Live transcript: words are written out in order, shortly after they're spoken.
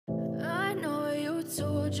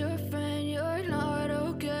told your friend you're not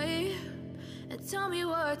okay? And tell me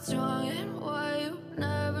what's wrong and why you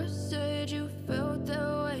never said you felt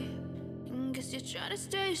that way. And guess you're trying to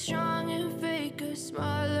stay strong and fake a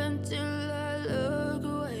smile until I look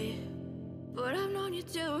away. But I've known you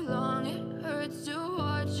too long, it hurts to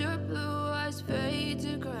watch your blue eyes fade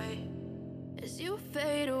to gray as you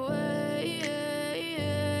fade away,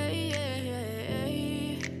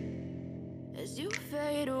 as you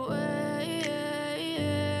fade away.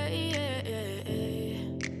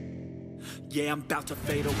 Yeah, I'm about to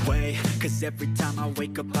fade away, cause every time I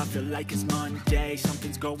wake up I feel like it's Monday.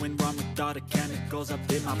 Something's going wrong with all the chemicals up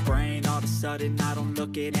in my brain. All of a sudden I don't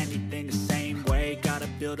look at anything the same way. Got a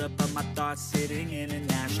buildup of my thoughts sitting in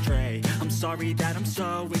an ashtray. I'm sorry that I'm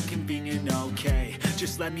so inconvenient, okay?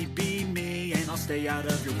 Just let me be me and I'll stay out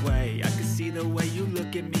of your way. I can see the way you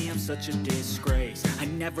look at me, I'm such a disgrace. I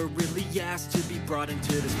never really asked to be brought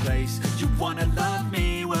into this place. You wanna love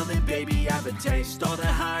me? Well then baby I have a taste. All the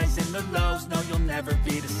highs and the lows, no you'll never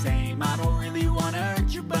be the same. I don't really wanna hurt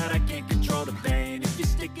you but I can't control the pain. If you're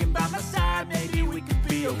sticking by my side maybe we could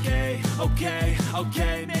be okay.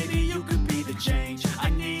 Okay, maybe you could be the change I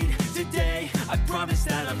need today. I promise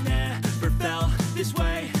that I've never felt this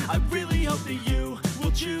way. I really hope that you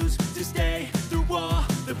will choose to stay through all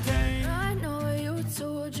the pain. I know you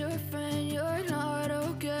told your friend you're not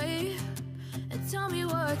okay. And tell me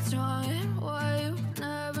what's wrong and why you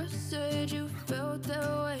never said you felt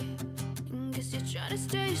that way. And guess you're trying to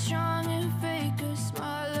stay strong and fake a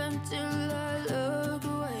smile until I look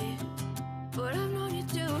away. But I've known you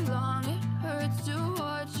too long, it hurts to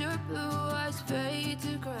watch your blue eyes fade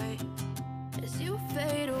to gray as you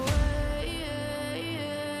fade away,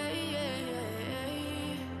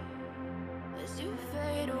 as you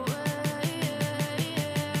fade away,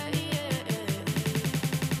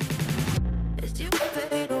 as you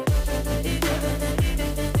fade away.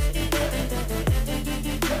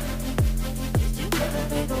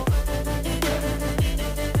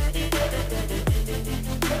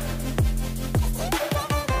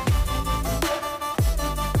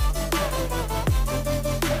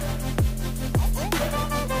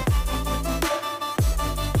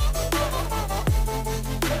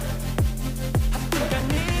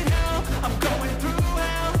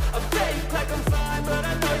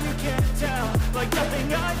 Like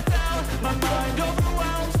nothing I felt, my mind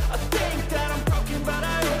overwhelms. I think that I'm broken, but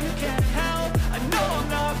I hope you can't help. I know I'm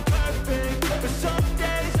not perfect, but some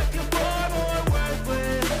days I feel far more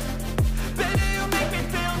worthless. Baby, you make me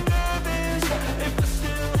feel nervous. If I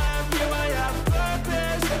still have you, I have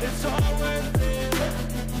purpose. It's all worth it.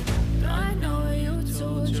 I know you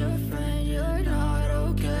told your friend you're not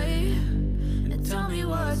okay. And tell me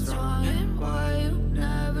what's wrong and why you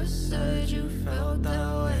never said you felt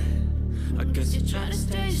that way. I guess you're trying to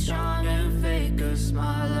stay strong and fake a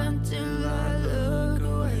smile until I look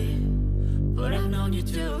away. But I've known you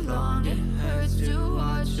too long, it hurts to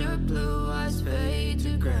watch your blue eyes fade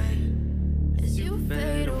to gray as you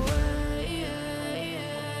fade away,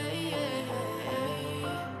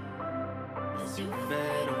 as you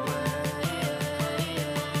fade away,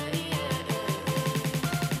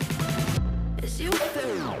 as you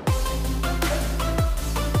fade away.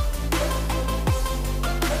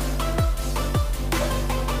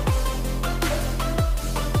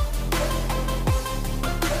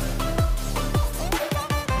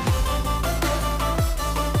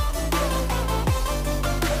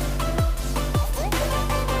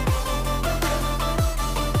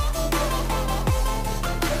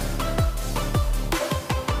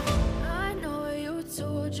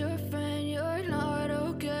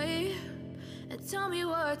 Tell me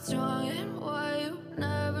what's wrong and why you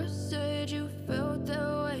never said you felt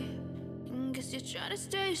that way. And guess you're trying to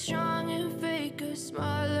stay strong and fake a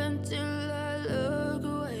smile until I look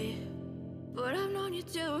away. But I've known you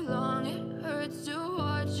too long, it hurts to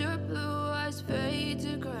watch your blue eyes fade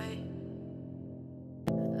to gray.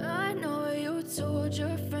 I know you told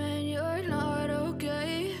your friend you're not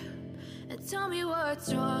okay. And tell me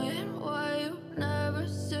what's wrong and why you never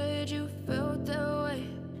said you felt that way.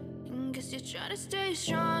 Guess you're trying to stay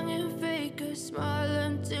strong and fake a smile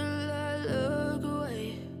until I look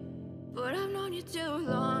away. But I've known you too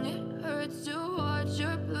long, it hurts to watch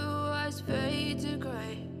your blue eyes fade to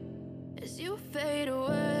gray as you fade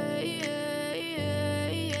away,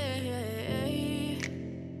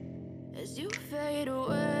 as you fade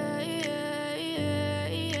away.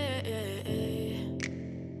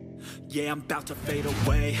 Yeah, I'm about to fade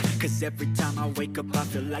away, cause every time I wake up I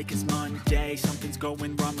feel like it's Monday. Something's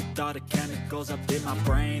going wrong with all the chemicals up in my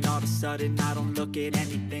brain. All of a sudden I don't look at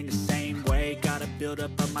anything the same way. Got a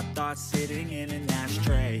buildup of my thoughts sitting in an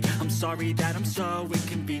ashtray. I'm sorry sorry that I'm so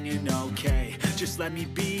inconvenient, okay? Just let me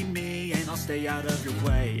be me and I'll stay out of your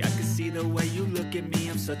way. I can see the way you look at me,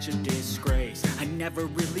 I'm such a disgrace. I never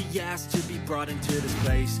really asked to be brought into this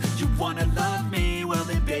place. You wanna love me? Well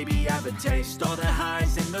then baby, have a taste. All the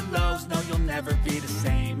highs and the lows, no you'll never be the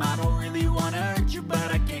same. I don't really wanna hurt you,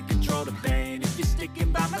 but I can't control the pain. If you're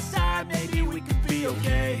sticking by my side, maybe we could be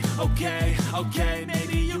okay. Okay, okay,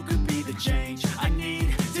 maybe you could be the change I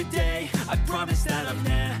need today. I promise that I've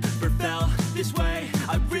never felt this way.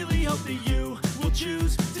 I really hope that you will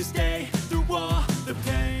choose to stay through all the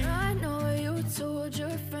pain. I know you told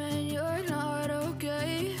your friend you're not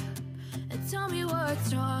okay, and tell me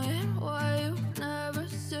what's wrong and why you never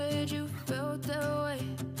said you felt that way.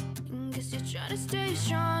 Guess you're trying to stay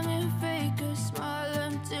strong and fake a smile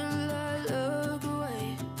until I look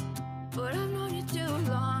away. But I've known you too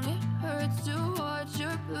long, it hurts to watch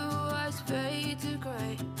your blue eyes fade to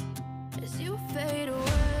gray as you fade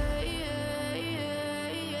away.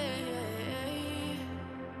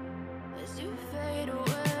 As you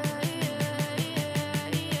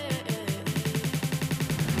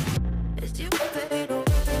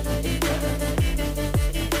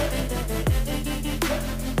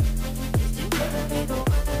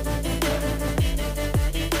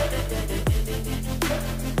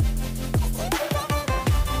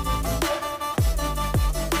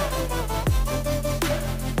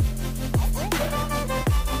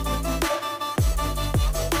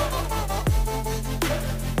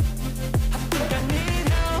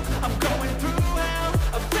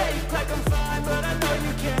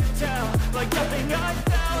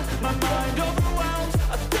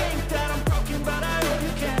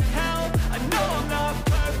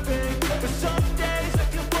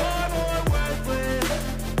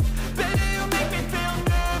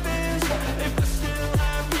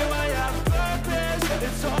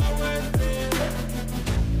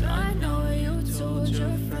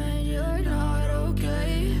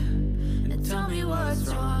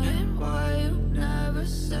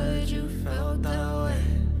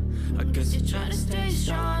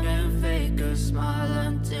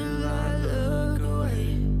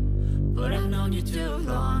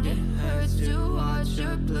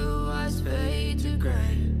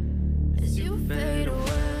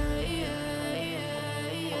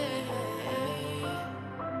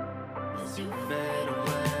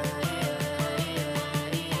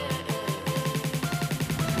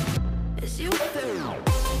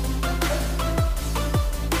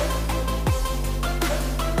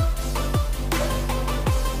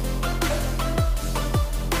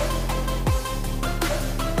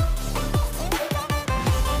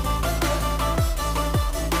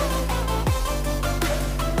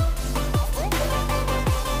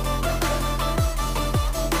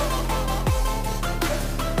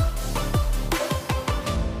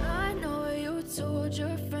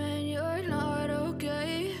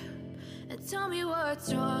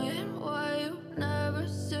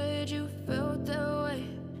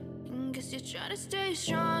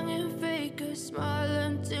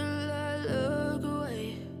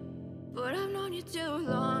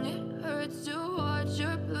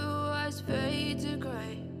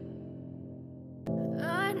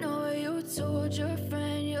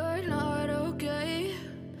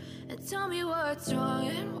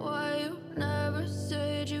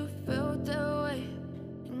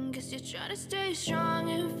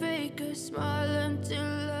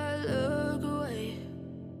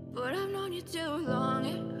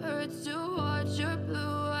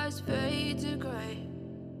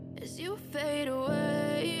fade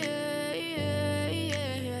away.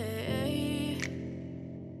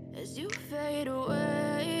 As you fade away.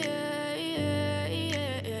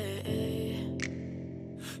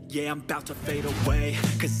 Yeah, I'm about to fade away,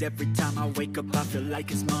 cause every time I wake up I feel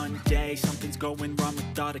like it's Monday. Something's going wrong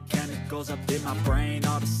with all the chemicals up in my brain.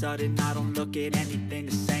 All of a sudden I don't look at anything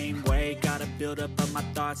the same way. Got a buildup of my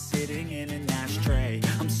thoughts sitting in an ashtray.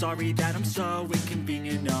 I'm sorry that I'm so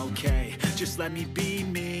inconvenient, okay? Just let me be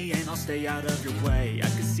me and I'll stay out of your way. I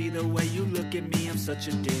can see the way you look at me, I'm such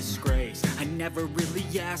a disgrace. I never really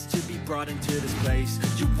asked to be brought into this place.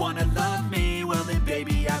 You wanna love me? Well then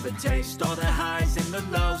baby, have a taste. All the highs and the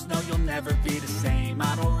lows, no you'll never be the same.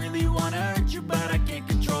 I don't really wanna hurt you, but I can't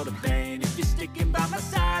control the pain. If you're sticking by my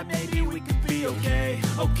side, maybe we could be okay.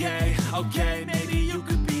 Okay, okay, maybe you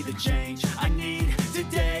could be the change I need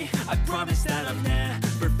today. I promise that I've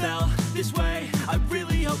never felt this way. I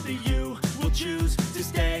really hope that you will choose to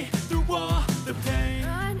stay through all the pain.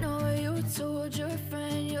 I know you told your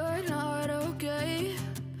friend you're not okay,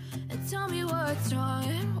 and tell me what's wrong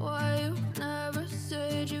and why you never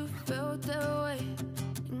said you felt that way.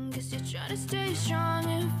 Guess you're trying to stay strong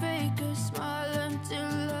and fake it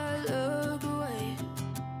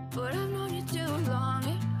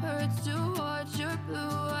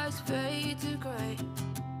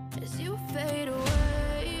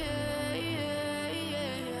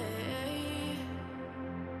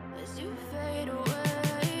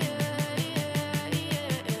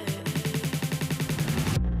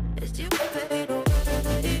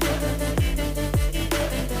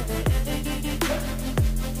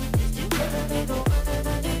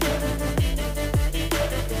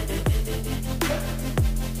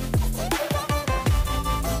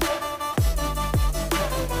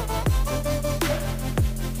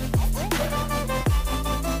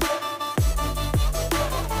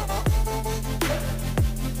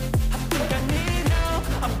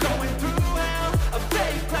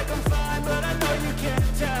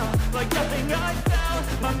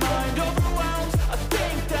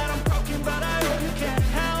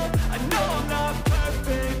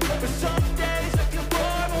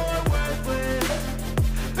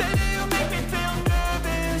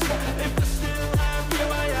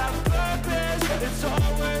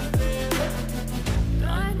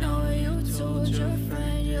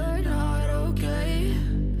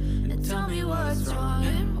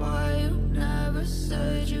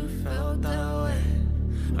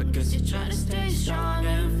Guess you're trying to stay strong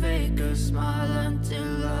and fake a smile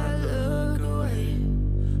until I look away.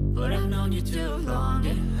 But I've known you too long,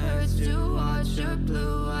 it hurts to watch your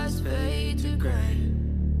blue eyes fade to gray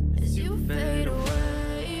as you fade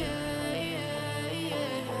away,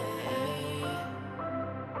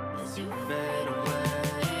 as you fade away,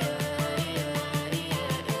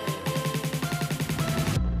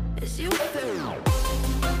 as you fade away.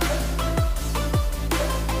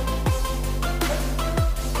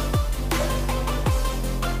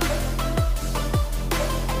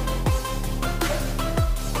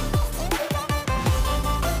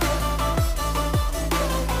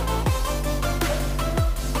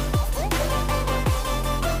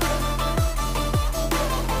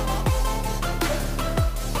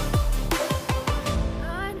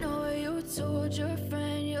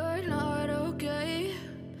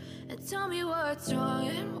 Tell me what's wrong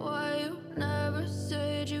and why you never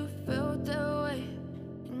said you felt that way.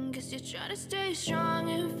 And guess you're trying to stay strong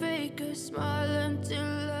and fake a smile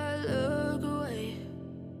until I look away.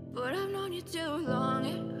 But I've known you too long,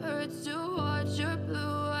 it hurts to watch your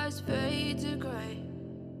blue eyes fade to gray.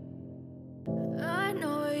 I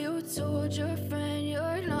know you told your friend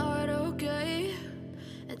you're not okay.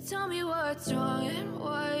 And tell me what's wrong and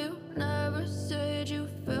why you never said you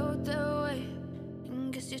felt that way.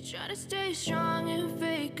 Guess you're trying to stay strong and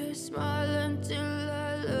fake a smile until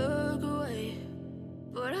I look away.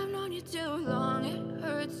 But I've known you too long, it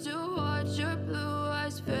hurts to watch your blue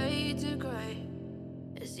eyes fade to gray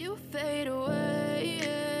as you fade away,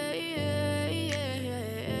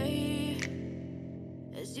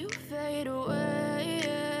 as you fade away.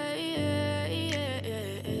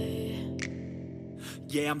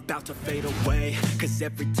 Yeah, I'm about to fade away, cause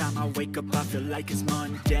every time I wake up I feel like it's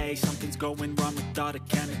Monday. Something's going wrong with all the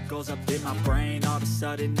chemicals up in my brain. All of a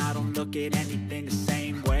sudden I don't look at anything the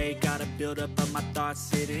same way. Got a buildup of my thoughts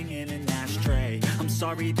sitting in an ashtray. I'm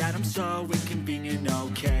sorry that I'm so inconvenient,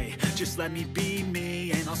 okay. Just let me be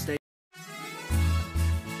me and I'll stay